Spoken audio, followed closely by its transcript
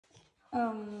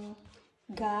Um,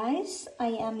 Guys, I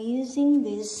am using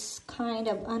this kind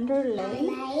of underlay.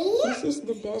 This is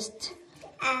the best.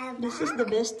 This is the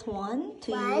best one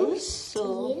to use.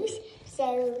 So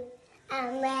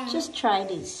just try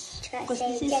this because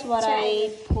this is what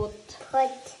I put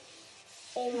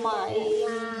in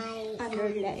my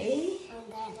underlay.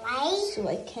 So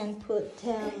I can put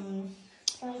the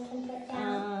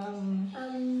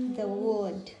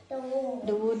wood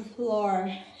floor,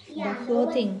 the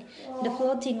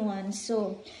floating one.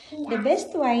 So the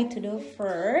best way to do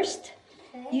first,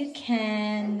 you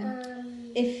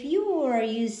can, if you are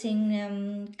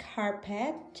using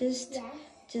carpet, just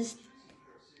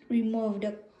remove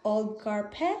the old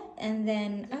carpet, and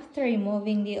then after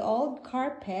removing the old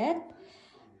carpet,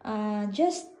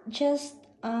 just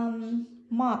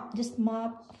mop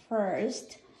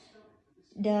first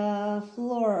the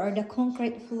floor or the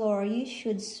concrete floor. You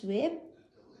should sweep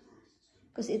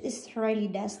because it is really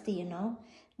dusty,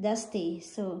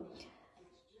 so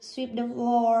sweep the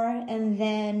floor, and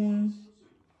then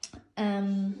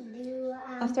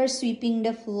after sweeping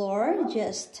the floor,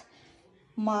 just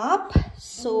mop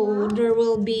so there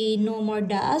will be no more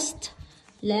dust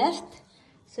left.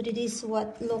 So this is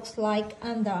what looks like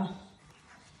under.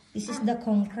 This is the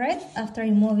concrete after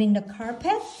removing the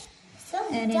carpet,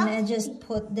 and then I just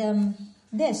put the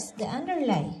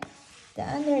underlay.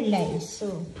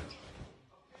 So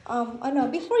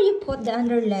before you put the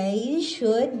underlay, you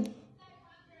should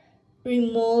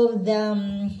remove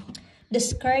the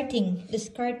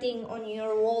skirting on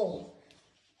your wall,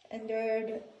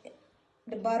 under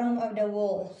the bottom of the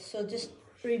wall. So just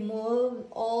remove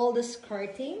all the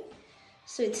skirting,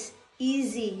 so it's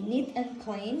easy, neat and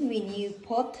clean when you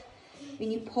put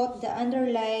the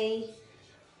underlay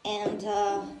and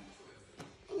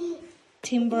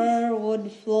timber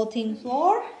wood floating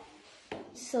floor.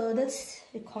 So that's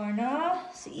the corner.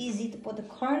 It's easy to put the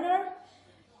corner.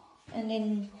 And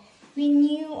then when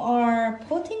you are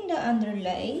putting the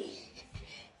underlay,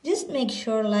 just make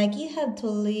sure like you have to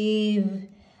leave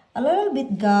a little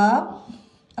bit gap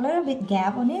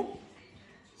on it,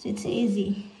 so it's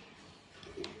easy,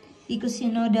 because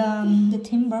the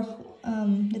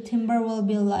timber will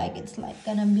be like, it's like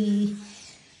gonna be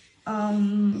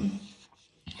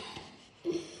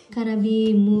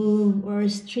move or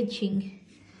stretching.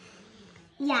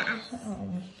 Yeah.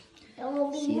 It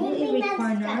will be see moving every and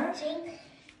corner. stretching.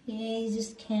 Yeah, you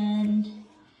just can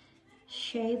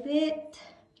shape it.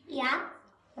 Yeah.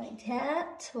 Like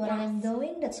that. What I'm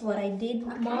doing, that's what I did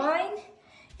with mine.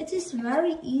 It is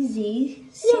very easy,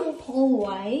 simple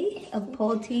way of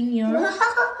putting your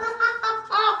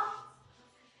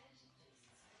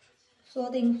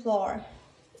floating floor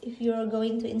if you're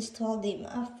going to install them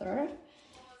after.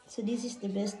 So this is the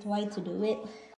best way to do it.